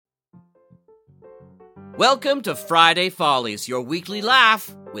Welcome to Friday Follies, your weekly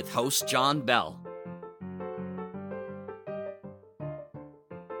laugh with host John Bell.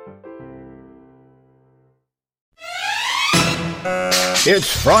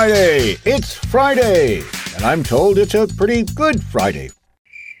 It's Friday! It's Friday! And I'm told it's a pretty good Friday.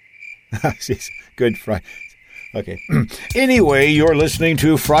 Good Friday. Okay. Anyway, you're listening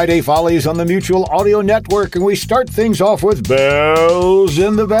to Friday Follies on the Mutual Audio Network, and we start things off with Bells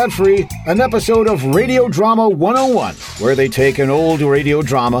in the Battery, an episode of Radio Drama 101, where they take an old radio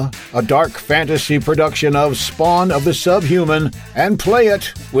drama, a dark fantasy production of Spawn of the Subhuman, and play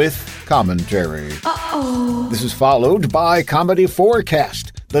it with commentary. Uh-oh. This is followed by Comedy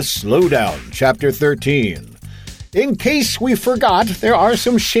Forecast, The Slowdown, Chapter 13. In case we forgot, there are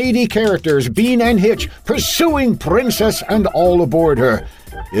some shady characters, Bean and Hitch, pursuing Princess and all aboard her.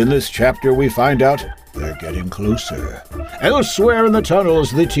 In this chapter, we find out they're getting closer. Elsewhere in the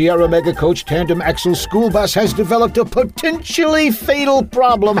tunnels, the Tierra Mega Coach Tandem Axle School Bus has developed a potentially fatal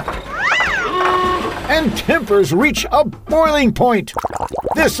problem, and tempers reach a boiling point.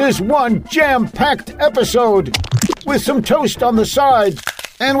 This is one jam-packed episode with some toast on the side.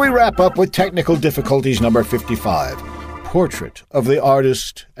 And we wrap up with technical difficulties number 55, Portrait of the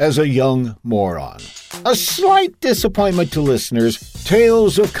Artist as a Young Moron. A slight disappointment to listeners,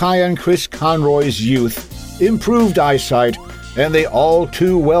 tales of Kai and Chris Conroy's youth, improved eyesight, and the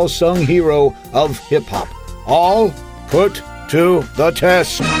all-too-well-sung hero of hip-hop. All put to the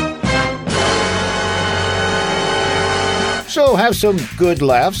test. So have some good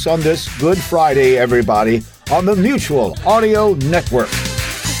laughs on this Good Friday, everybody, on the Mutual Audio Network.